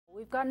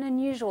We've got an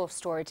unusual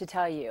story to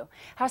tell you.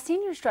 How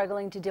seniors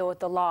struggling to deal with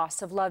the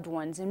loss of loved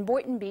ones in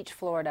Boynton Beach,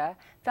 Florida,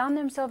 found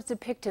themselves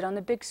depicted on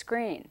the big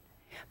screen.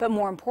 But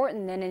more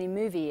important than any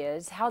movie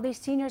is how these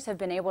seniors have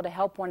been able to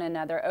help one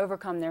another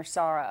overcome their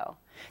sorrow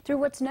through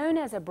what's known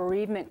as a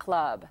Bereavement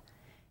Club.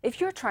 If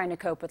you're trying to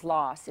cope with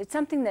loss, it's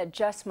something that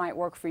just might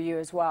work for you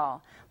as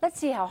well. Let's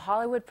see how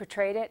Hollywood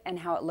portrayed it and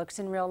how it looks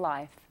in real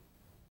life.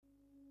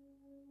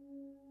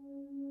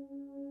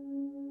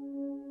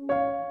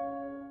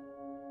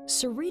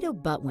 Sarita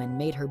Butwin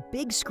made her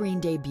big screen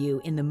debut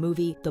in the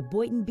movie The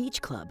Boynton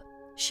Beach Club.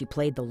 She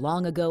played the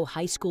long-ago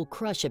high school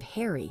crush of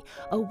Harry,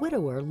 a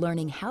widower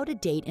learning how to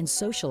date and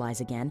socialize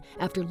again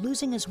after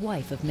losing his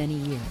wife of many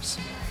years.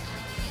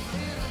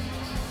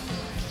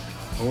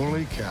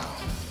 Holy cow.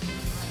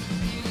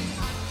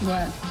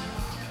 What?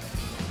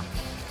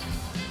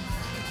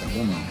 That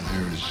woman over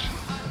there is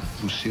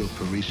Lucille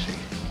Parisi.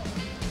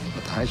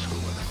 Went to high school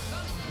with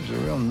her. She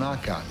was a real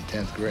knockout in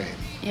 10th grade.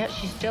 Yeah,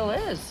 she still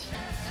is.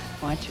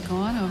 Why don't you go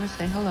on over,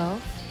 say hello,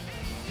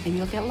 and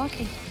you'll get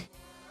lucky.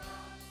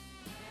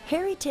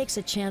 Harry takes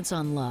a chance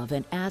on love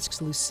and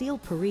asks Lucille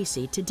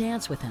Parisi to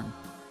dance with him.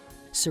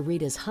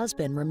 Sarita's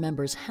husband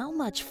remembers how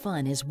much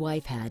fun his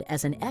wife had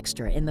as an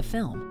extra in the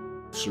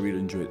film. Sarita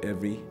enjoyed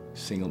every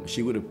single...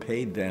 She would have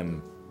paid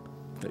them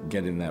to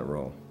get in that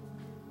role.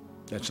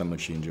 That's how much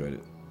she enjoyed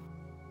it.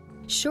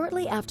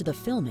 Shortly after the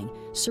filming,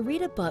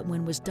 Sarita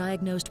Butwin was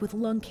diagnosed with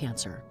lung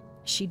cancer.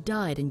 She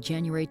died in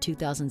January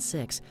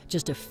 2006,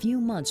 just a few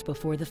months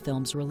before the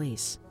film's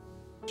release.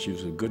 She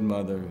was a good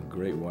mother, a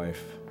great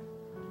wife,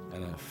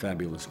 and a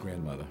fabulous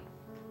grandmother,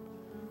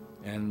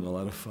 and a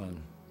lot of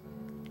fun.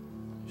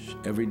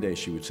 Every day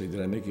she would say,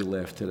 "Did I make you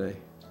laugh today?"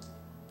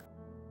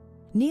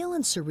 Neil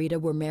and Sarita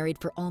were married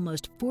for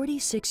almost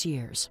 46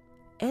 years.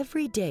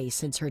 Every day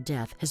since her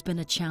death has been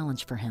a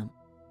challenge for him.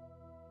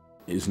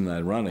 Isn't it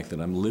ironic that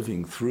I'm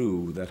living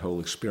through that whole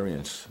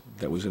experience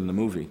that was in the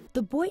movie?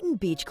 The Boynton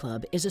Beach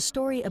Club is a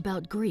story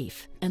about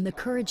grief and the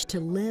courage to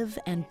live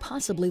and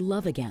possibly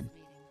love again.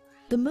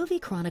 The movie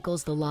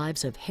chronicles the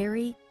lives of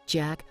Harry,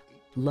 Jack,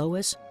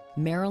 Lois,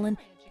 Marilyn,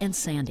 and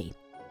Sandy,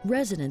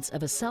 residents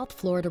of a South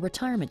Florida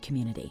retirement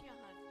community.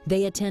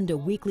 They attend a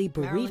weekly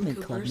Bereavement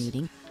Club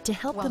meeting to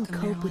help them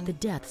cope with the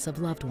deaths of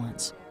loved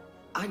ones.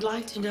 I'd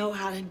like to know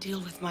how to deal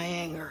with my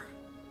anger.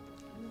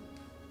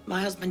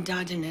 My husband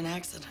died in an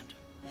accident.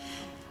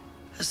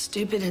 A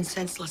stupid and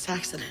senseless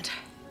accident.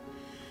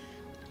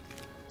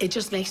 It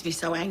just makes me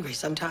so angry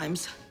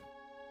sometimes.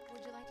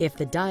 If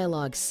the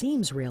dialogue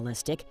seems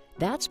realistic,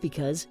 that's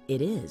because it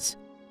is.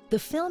 The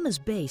film is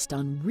based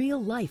on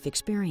real-life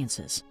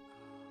experiences.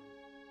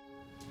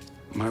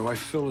 My wife,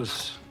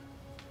 Phyllis,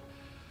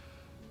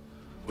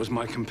 was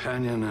my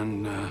companion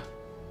and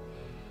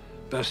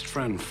best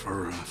friend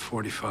for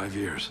 45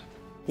 years.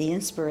 The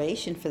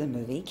inspiration for the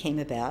movie came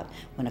about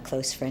when a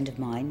close friend of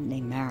mine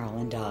named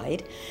Marilyn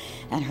died,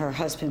 and her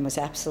husband was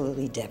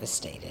absolutely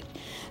devastated.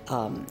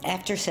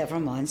 After several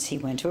months, he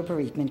went to a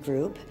bereavement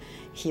group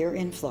here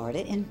in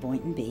Florida, in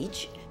Boynton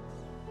Beach.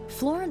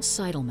 Florence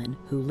Seidelman,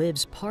 who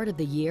lives part of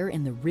the year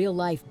in the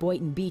real-life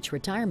Boynton Beach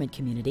retirement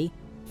community,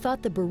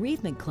 thought the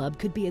Bereavement Club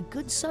could be a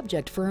good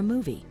subject for a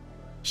movie.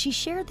 She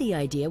shared the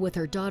idea with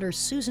her daughter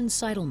Susan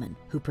Seidelman,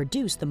 who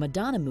produced the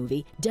Madonna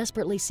movie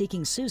Desperately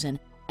Seeking Susan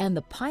and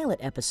the pilot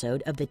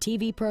episode of the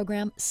TV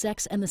program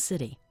Sex and the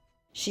City.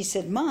 She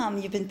said, "Mom,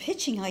 you've been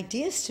pitching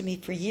ideas to me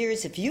for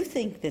years. If you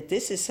think that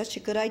this is such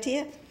a good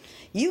idea,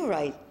 you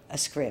write a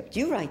script,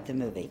 you write the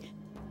movie."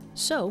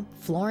 So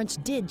Florence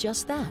did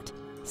just that.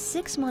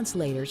 6 months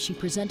later, she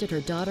presented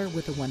her daughter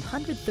with a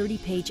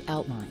 130-page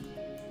outline.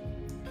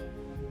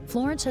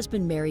 Florence has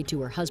been married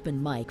to her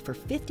husband Mike for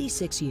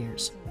 56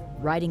 years.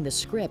 Writing the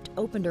script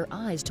opened her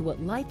eyes to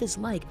what life is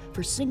like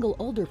for single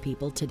older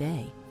people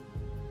today.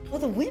 Well,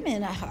 the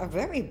women are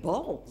very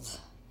bold.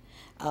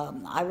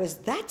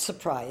 That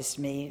surprised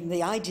me.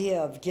 The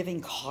idea of giving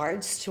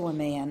cards to a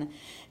man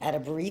at a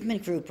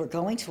bereavement group or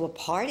going to a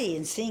party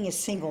and seeing a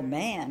single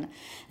man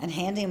and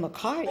handing him a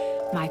card.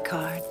 My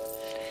card.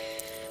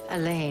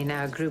 Elaine,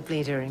 our group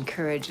leader,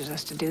 encourages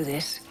us to do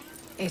this.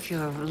 If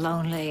you're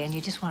lonely and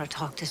you just want to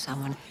talk to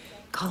someone,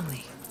 call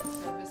me.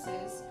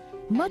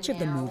 Much of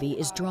the movie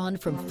is drawn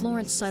from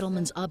Florence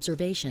Seidelman's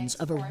observations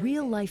of a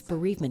real-life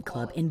bereavement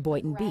club in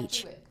Boynton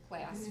Beach.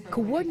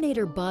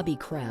 Coordinator Bobby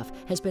Kraft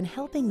has been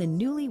helping the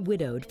newly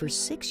widowed for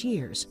 6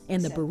 years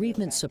in the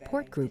Bereavement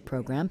Support Group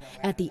program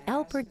at the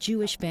Alpert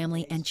Jewish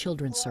Family and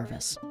Children's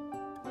Service.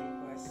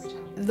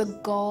 The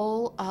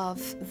goal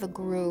of the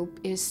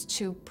group is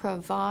to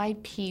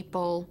provide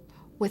people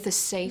with a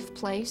safe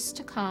place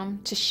to come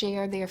to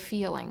share their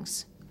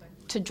feelings,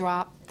 to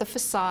drop the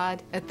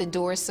facade at the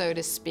door, so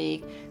to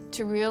speak,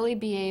 to really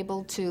be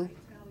able to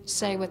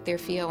say what they're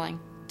feeling,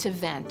 to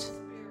vent.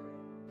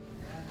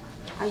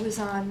 I was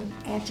on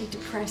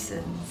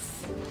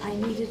antidepressants. I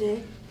needed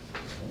it,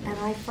 and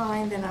I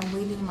find that I'm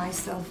weaning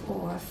myself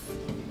off.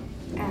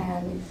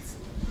 And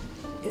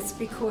it's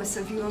because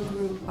of your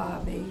group,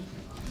 Bobby.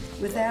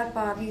 Without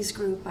Bobby's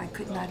group, I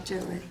could not do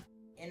it.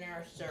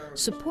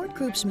 Support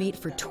groups meet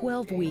for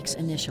 12 weeks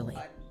initially.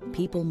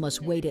 people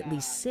must wait at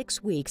least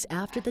 6 weeks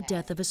after the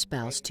death of a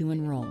spouse to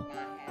enroll.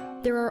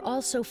 There are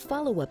also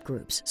follow-up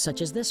groups,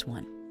 such as this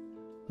one.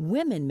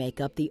 Women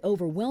make up the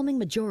overwhelming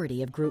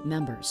majority of group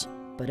members,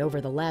 but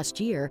over the last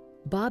year,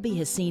 Bobby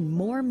has seen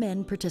more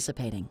men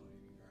participating.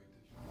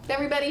 Does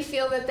everybody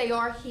feel that they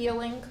are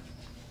healing?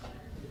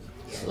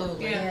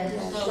 Slowly. Yeah,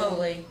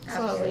 Slowly.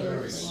 Slowly.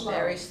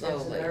 Very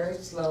slowly. Very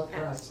slow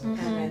process. And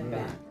then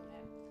back.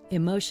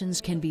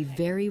 Emotions can be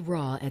very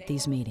raw at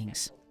these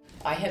meetings.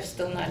 I have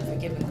still not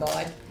forgiven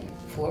God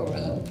for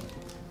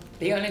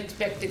the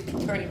unexpected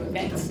turn of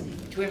events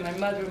between my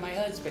mother and my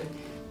husband.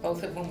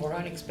 Both of them were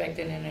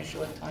unexpected in a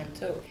short time,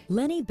 too.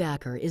 Lenny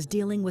Backer is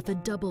dealing with a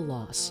double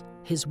loss.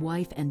 His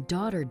wife and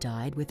daughter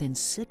died within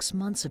 6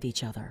 months of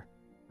each other.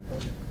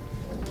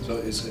 So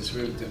it's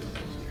really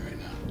difficult right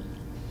now.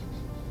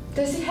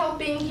 Does it help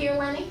being here,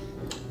 Lenny?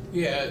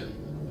 Yeah,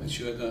 it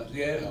sure does.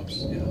 Yeah, it helps.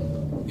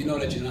 You know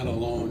that you're not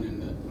alone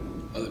and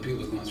that other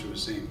people are going through the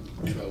same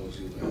troubles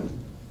you have.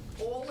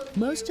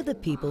 Most of the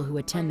people who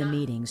attend the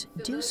meetings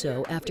do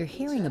so after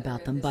hearing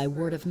about them by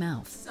word of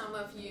mouth.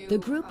 The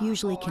group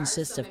usually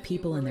consists of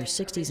people in their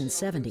 60s and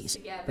 70s,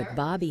 but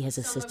Bobby has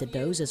assisted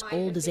those as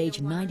old as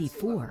age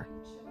 94.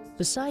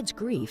 Besides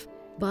grief,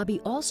 Bobby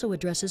also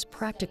addresses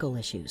practical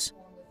issues.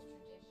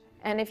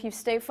 And if you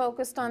stay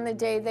focused on the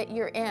day that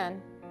you're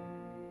in,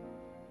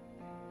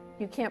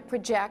 you can't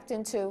project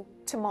into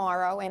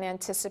tomorrow and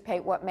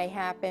anticipate what may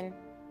happen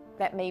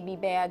that may be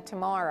bad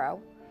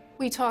tomorrow.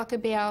 We talk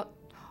about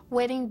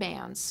wedding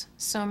bands.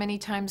 So many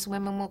times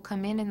women will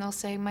come in and they'll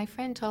say, my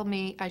friend told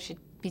me I should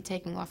be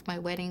taking off my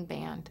wedding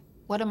band.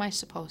 What am I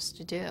supposed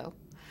to do?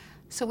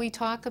 So we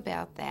talk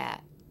about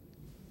that.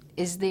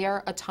 Is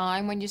there a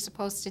time when you're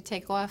supposed to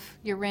take off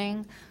your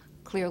ring?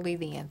 Clearly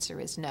the answer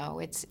is no.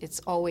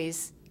 It's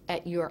always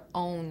at your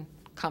own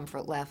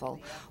comfort level.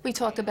 We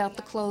talk about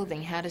the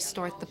clothing, how to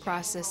start the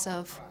process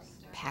of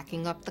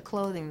packing up the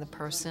clothing, the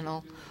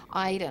personal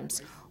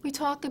items. We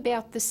talk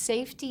about the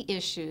safety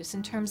issues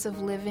in terms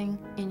of living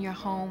in your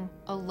home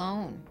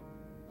alone.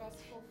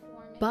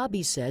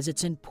 Bobby says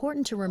it's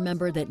important to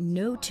remember that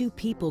no two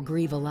people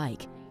grieve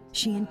alike.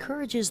 She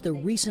encourages the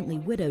recently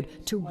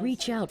widowed to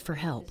reach out for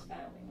help.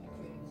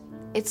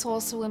 It's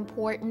also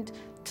important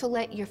to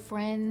let your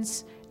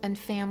friends and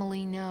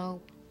family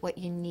know what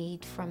you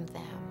need from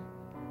them.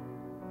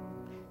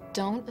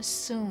 Don't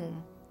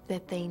assume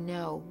that they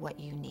know what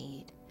you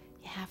need.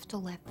 You have to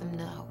let them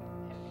know.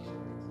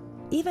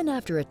 Even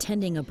after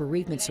attending a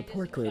bereavement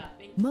support group,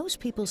 most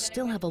people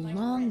still have a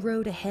long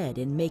road ahead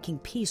in making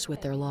peace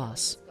with their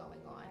loss.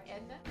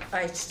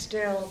 I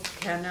still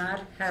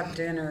cannot have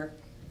dinner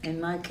in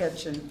my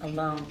kitchen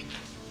alone,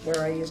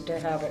 where I used to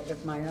have it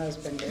with my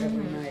husband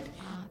every night.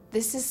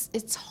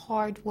 It's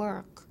hard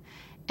work.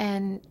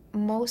 And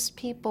most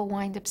people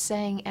wind up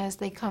saying as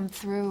they come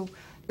through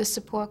the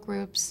support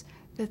groups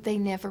that they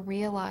never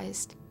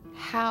realized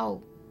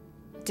how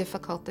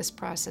difficult this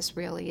process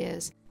really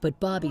is. But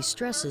Bobby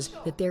stresses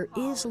that there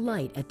is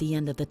light at the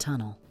end of the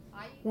tunnel.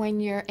 When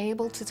you're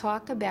able to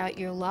talk about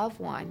your loved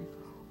one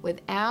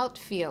without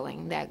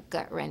feeling that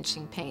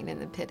gut-wrenching pain in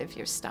the pit of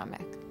your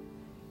stomach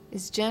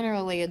is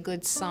generally a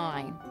good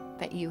sign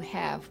that you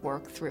have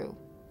worked through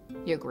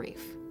your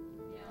grief.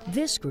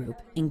 This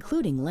group,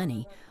 including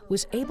Lenny,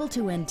 was able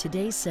to end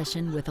today's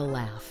session with a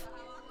laugh.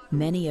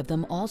 Many of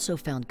them also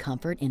found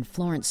comfort in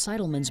Florence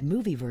Seidelman's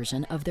movie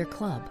version of their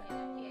club.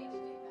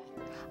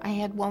 I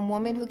had one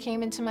woman who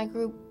came into my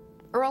group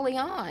early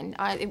on.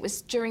 It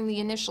was during the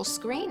initial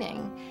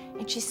screening,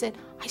 and she said,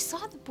 I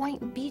saw the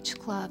Boynton Beach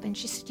Club, and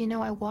she said, you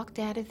know, I walked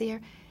out of there,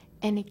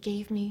 and it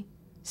gave me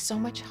so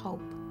much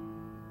hope.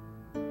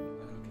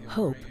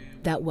 Hope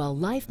that while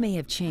life may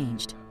have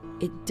changed,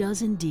 it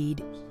does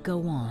indeed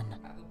go on.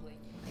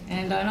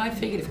 And I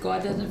figured if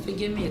God doesn't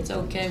forgive me, it's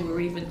okay,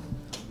 we're even.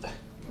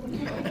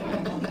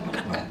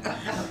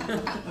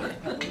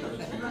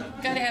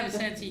 Gotta have a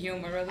sense of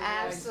humor, otherwise.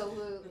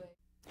 Absolutely.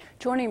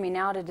 Joining me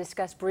now to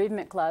discuss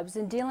bereavement clubs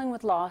and dealing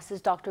with loss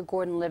is Dr.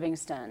 Gordon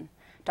Livingston.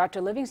 Dr.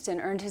 Livingston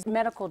earned his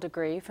medical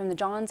degree from the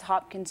Johns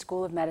Hopkins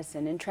School of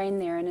Medicine and trained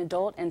there in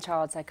adult and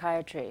child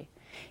psychiatry.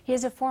 He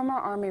is a former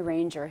Army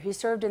Ranger who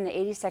served in the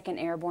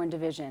 82nd Airborne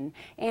Division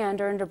and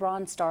earned a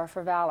Bronze Star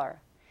for Valor.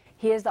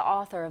 He is the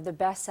author of the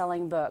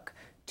best-selling book,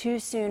 Too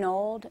Soon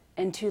Old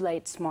and Too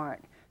Late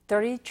Smart,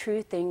 30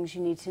 True Things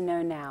You Need to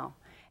Know Now,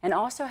 and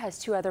also has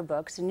 2 other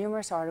books and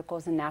numerous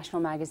articles in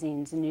national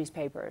magazines and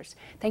newspapers.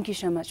 Thank you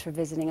so much for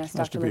visiting us,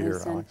 Nice Dr. to be here,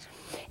 Livingston. Alex.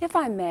 If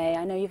I may,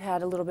 I know you've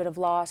had a little bit of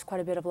loss, quite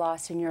a bit of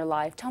loss in your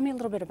life. Tell me a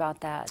little bit about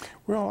that.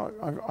 Well,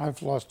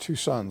 I've lost 2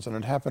 sons, and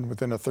it happened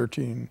within a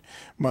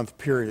 13-month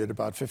period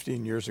about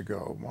 15 years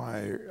ago.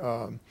 My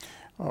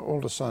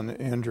oldest son,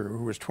 Andrew,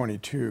 who was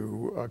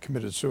 22,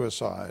 committed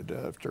suicide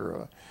after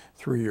a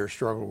 3-year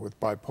struggle with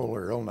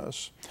bipolar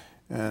illness.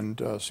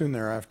 And soon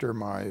thereafter,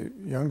 my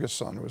youngest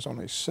son, who was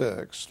only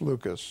 6,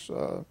 Lucas,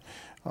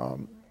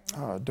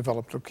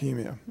 developed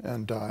leukemia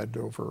and died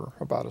over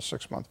about a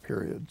 6-month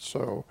period.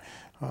 So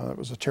it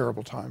was a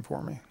terrible time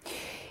for me.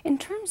 In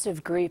terms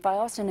of grief, I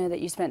also know that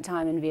you spent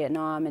time in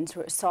Vietnam and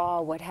sort of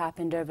saw what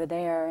happened over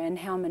there and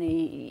how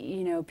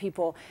many,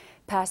 people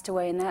passed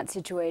away in that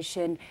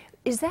situation.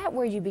 Is that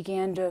where you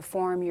began to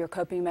form your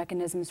coping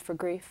mechanisms for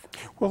grief?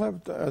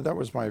 Well, that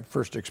was my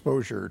first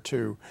exposure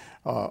to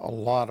a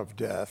lot of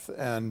death,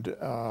 and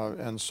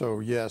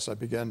so yes, I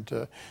began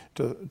to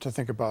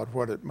think about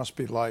what it must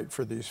be like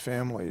for these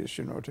families,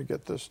 to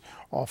get this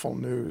awful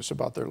news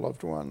about their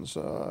loved ones,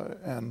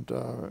 and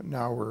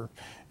now we're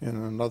in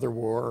another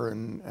war,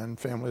 and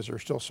families are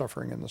still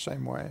suffering in the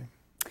same way.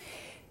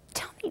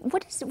 Tell me,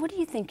 what do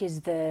you think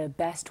is the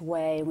best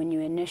way when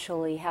you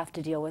initially have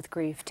to deal with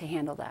grief to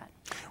handle that?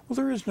 Well,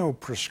 there is no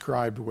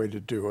prescribed way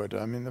to do it.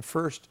 I mean, the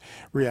first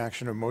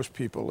reaction of most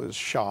people is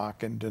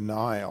shock and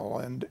denial,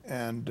 and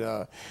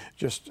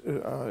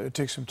it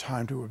takes some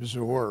time to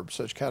absorb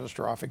such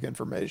catastrophic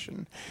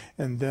information,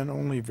 and then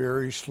only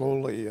very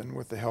slowly and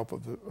with the help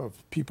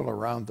of people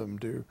around them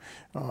do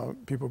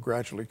people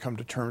gradually come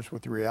to terms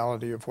with the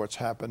reality of what's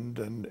happened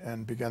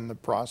and begin the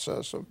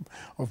process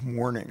of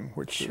mourning,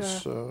 which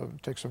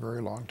takes a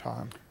very long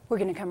time. We're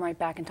going to come right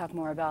back and talk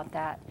more about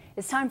that.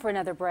 It's time for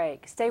another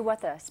break. Stay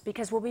with us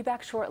because we'll be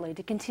back shortly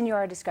to continue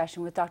our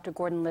discussion with Dr.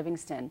 Gordon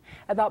Livingston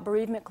about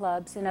bereavement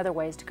clubs and other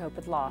ways to cope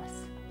with loss.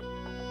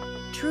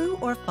 True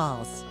or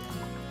false?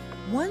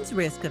 One's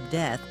risk of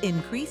death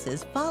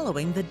increases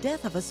following the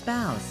death of a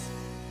spouse.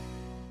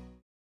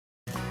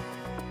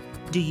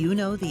 Do you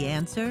know the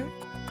answer?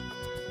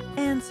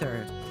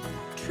 Answer: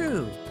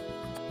 true.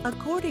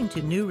 According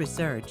to new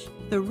research,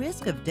 the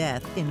risk of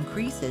death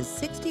increases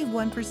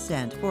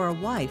 61% for a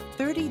wife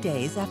 30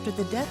 days after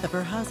the death of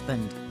her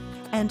husband,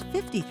 and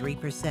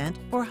 53%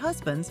 for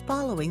husbands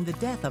following the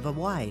death of a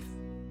wife.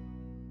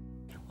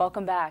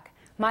 Welcome back.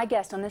 My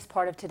guest on this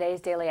part of today's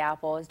Daily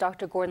Apple is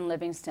Dr. Gordon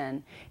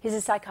Livingston. He's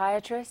a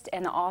psychiatrist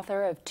and the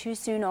author of Too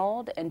Soon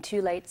Old and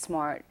Too Late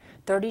Smart,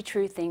 30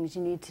 True Things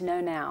You Need to Know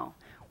Now.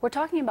 We're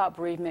talking about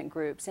bereavement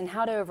groups and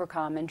how to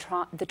overcome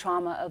the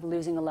trauma of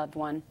losing a loved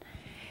one.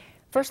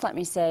 First, let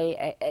me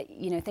say,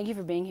 thank you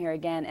for being here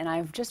again, and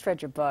I've just read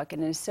your book,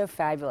 and it is so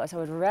fabulous. I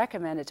would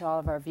recommend it to all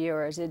of our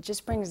viewers. It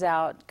just brings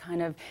out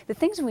kind of the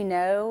things we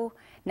know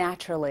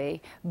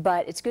naturally,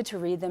 but it's good to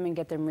read them and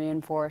get them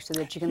reinforced so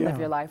that you can live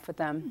your life with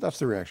them. That's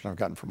the reaction I've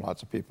gotten from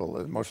lots of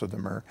people. Most of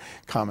them are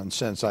common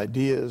sense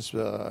ideas,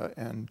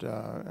 and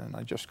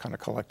I just kind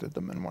of collected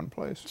them in one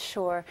place.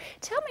 Sure.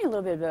 Tell me a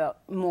little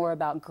bit more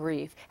about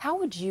grief. How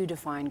would you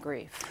define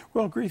grief?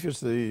 Well, grief is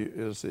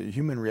the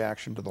human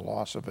reaction to the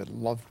loss of a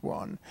loved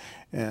one,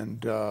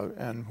 and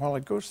while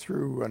it goes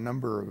through a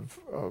number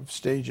of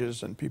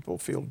stages and people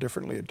feel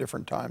differently at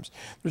different times,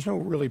 there's no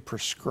really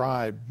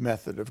prescribed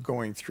method of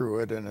going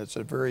through it. And it's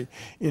a very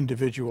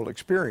individual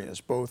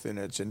experience, both in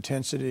its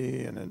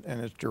intensity and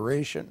its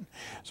duration,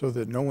 so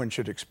that no one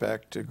should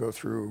expect to go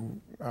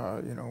through,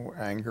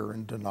 anger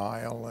and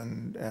denial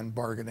and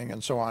bargaining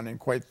and so on in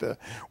quite the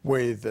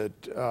way that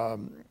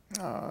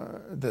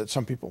that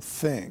some people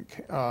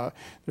think.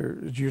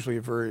 There's usually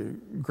a very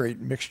great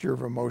mixture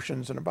of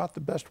emotions, and about the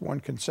best one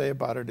can say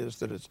about it is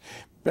that it's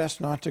best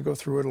not to go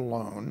through it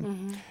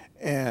alone.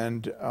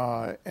 And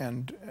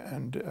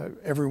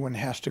everyone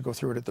has to go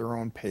through it at their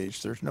own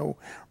pace. There's no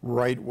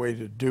right way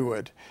to do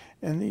it.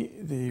 And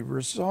the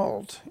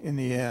result, in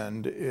the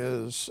end,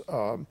 is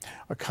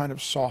a kind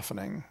of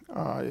softening.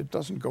 It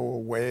doesn't go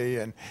away,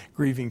 and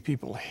grieving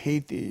people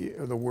hate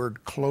the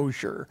word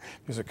closure,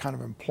 because it kind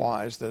of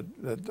implies that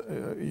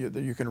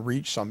you can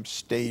reach some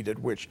state at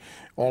which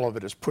all of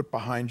it is put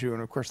behind you,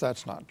 and of course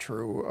that's not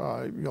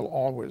true. You'll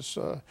always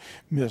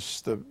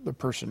miss the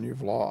person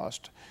you've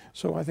lost.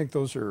 So I think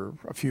those are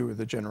a few of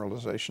the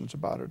generalizations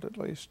about it, at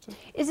least.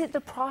 Is it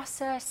the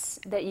process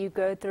that you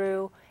go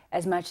through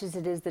as much as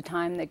it is the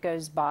time that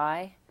goes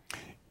by?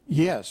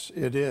 Yes,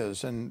 it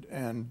is, and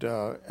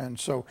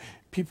so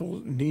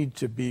people need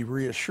to be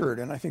reassured,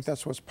 and I think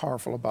that's what's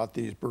powerful about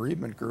these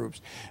bereavement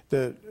groups,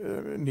 that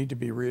need to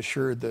be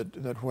reassured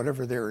that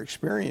whatever they're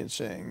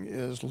experiencing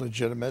is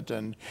legitimate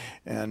and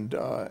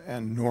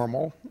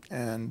normal,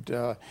 and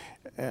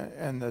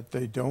that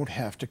they don't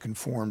have to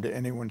conform to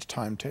anyone's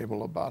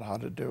timetable about how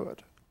to do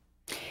it.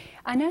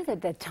 I know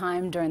that the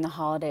time during the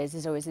holidays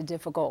is always a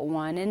difficult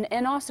one,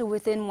 and also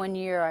within 1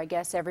 year, I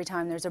guess, every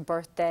time there's a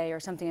birthday or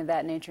something of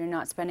that nature, you're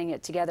not spending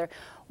it together.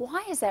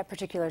 Why is that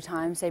particular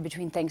time, say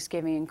between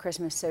Thanksgiving and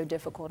Christmas, so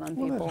difficult on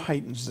people? Well, it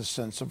heightens the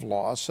sense of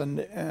loss, and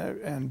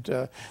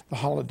the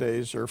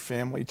holidays are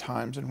family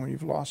times, and when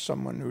you've lost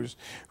someone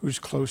who's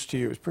close to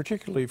you,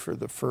 particularly for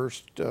the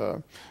first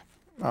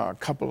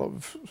couple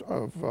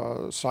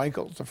of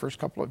cycles, the first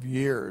couple of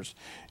years,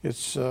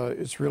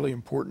 it's really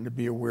important to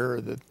be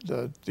aware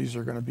that these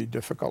are going to be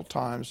difficult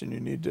times, and you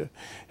need to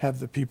have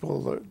the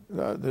people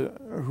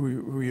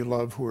who you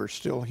love, who are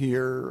still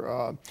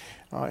here,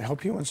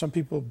 help you. And some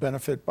people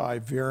benefit by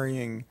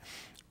varying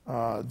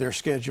their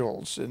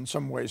schedules in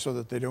some way so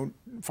that they don't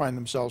find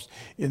themselves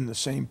in the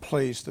same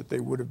place that they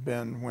would have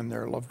been when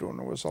their loved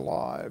one was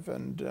alive.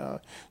 And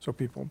so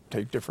people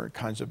take different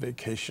kinds of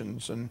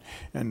vacations and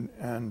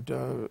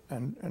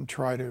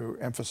try to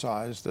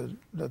emphasize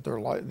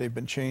that they've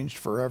been changed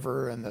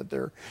forever and that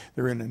they're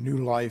in a new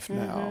life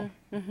now.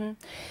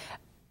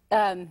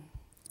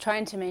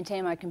 Trying to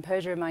maintain my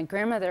composure. My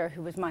grandmother,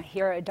 who was my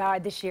hero,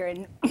 died this year,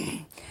 and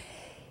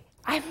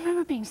I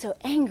remember being so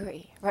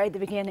angry right at the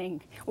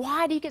beginning.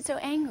 Why do you get so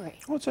angry?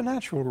 Well, it's a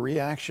natural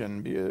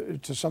reaction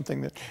to something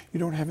that you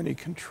don't have any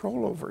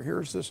control over.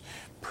 Here's this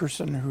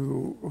person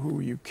who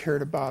you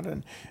cared about,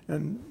 and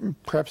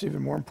perhaps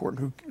even more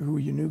important, who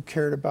you knew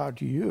cared about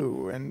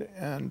you,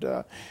 and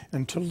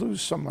to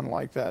lose someone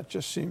like that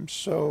just seems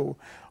so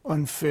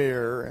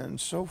unfair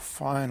and so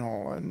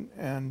final,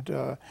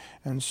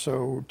 and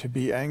so to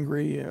be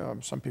angry.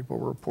 Some people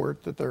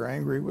report that they're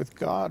angry with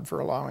God for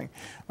allowing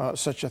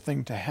such a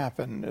thing to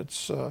happen.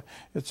 It's a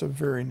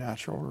very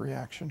natural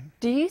reaction.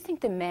 Do you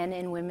think the men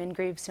and women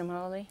grieve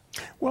similarly?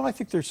 Well, I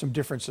think there's some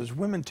differences.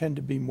 Women tend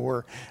to be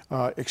more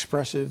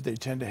expressive. They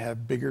tend to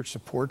have bigger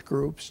support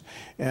groups,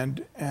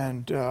 and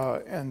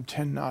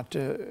tend not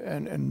to.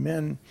 And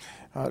men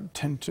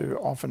tend to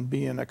often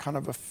be in a kind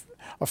of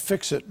a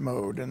fix-it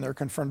mode, and they're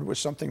confronted with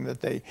something that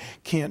they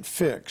can't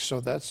fix. So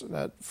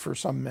that for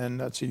some men,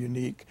 that's a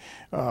unique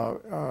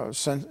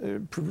sense.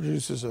 It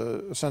produces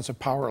a sense of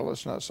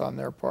powerlessness on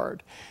their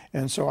part.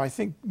 And so I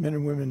think men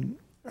and women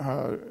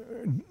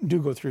do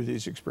go through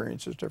these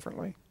experiences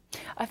differently.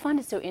 I find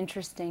it so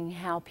interesting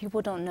how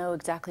people don't know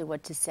exactly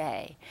what to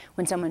say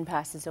when someone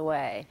passes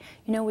away.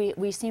 You know,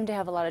 we seem to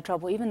have a lot of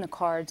trouble. Even the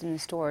cards in the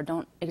store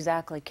don't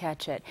exactly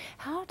catch it.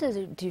 How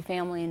do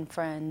family and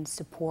friends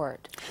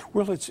support?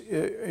 Well, it's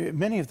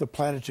many of the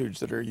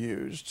platitudes that are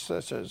used,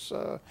 such as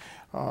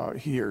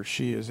he or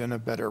she is in a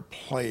better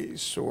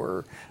place,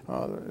 or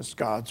it's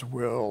God's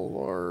will,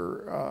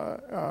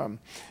 or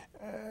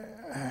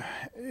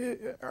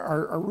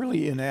are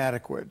really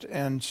inadequate.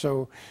 And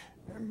so,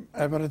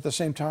 but at the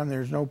same time,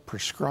 there's no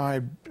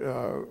prescribed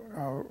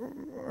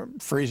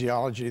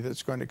phraseology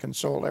that's going to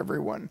console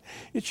everyone.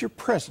 It's your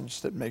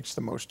presence that makes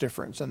the most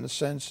difference, and the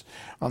sense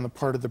on the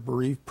part of the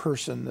bereaved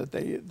person that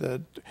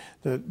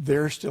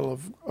they're still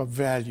of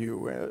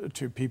value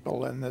to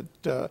people, and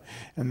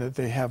that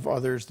they have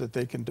others that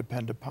they can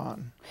depend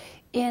upon.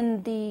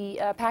 In the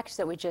package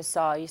that we just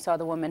saw, you saw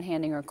the woman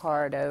handing her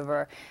card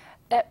over.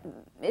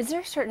 Is there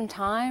a certain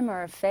time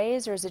or a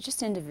phase, or is it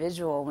just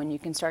individual when you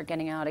can start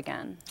getting out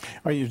again?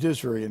 It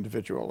is very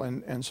individual,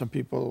 and some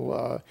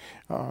people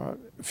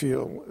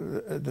feel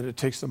that it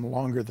takes them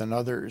longer than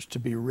others to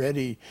be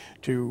ready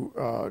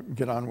to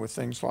get on with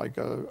things like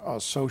a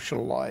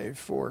social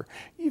life, or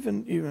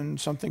even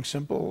something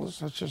simple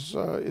such as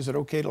is it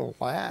okay to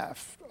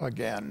laugh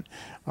again?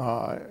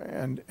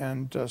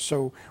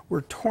 So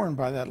we're torn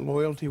by that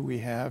loyalty we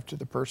have to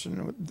the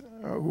person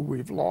who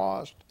we've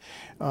lost,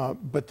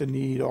 but the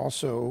need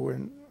also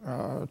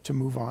to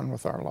move on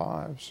with our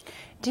lives.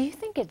 Do you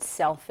think it's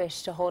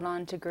selfish to hold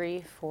on to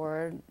grief,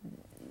 or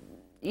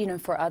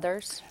for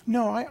others?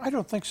 No, I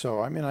don't think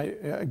so. I mean,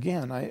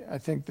 I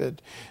think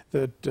that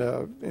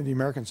the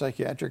American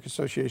Psychiatric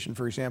Association,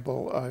 for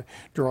example,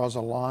 draws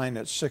a line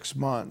at 6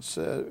 months.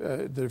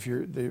 That if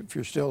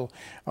you're still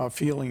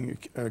feeling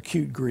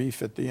acute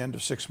grief at the end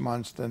of 6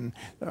 months, then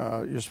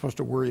you're supposed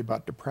to worry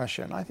about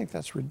depression. I think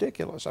that's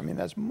ridiculous. I mean,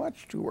 that's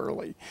much too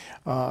early.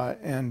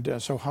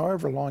 So,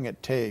 however long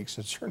it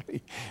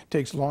certainly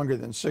takes longer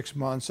than 6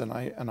 months. And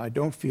I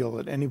don't feel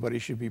that anybody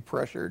should be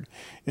pressured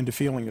into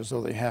feeling as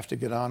though they have to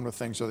get on with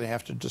things, or they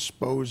have to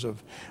dispose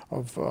of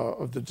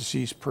the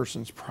deceased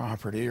person's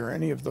property, or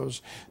any of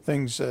those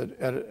things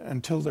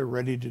until they're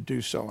ready to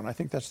do so. And I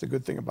think that's the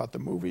good thing about the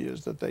movie,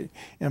 is that they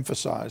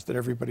emphasize that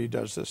everybody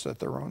does this at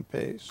their own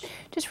pace.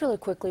 Just really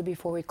quickly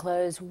before we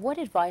close, what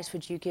advice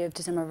would you give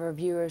to some of our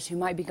viewers who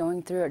might be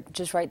going through it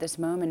just right this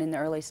moment in the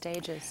early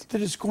stages?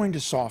 That it's going to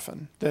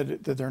soften,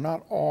 that they're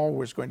not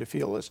always going to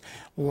feel this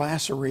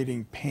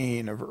lacerating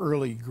pain of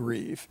early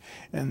grief,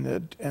 and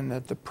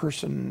that the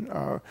person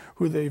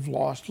who they've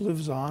lost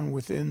lives on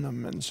within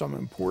them in some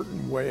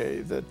important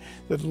way, that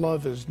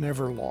love is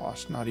never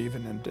lost, not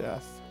even in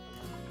death.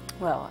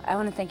 Well, I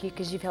want to thank you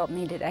because you've helped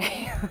me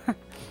today.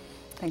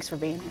 Thanks for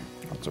being here.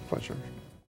 It's a pleasure.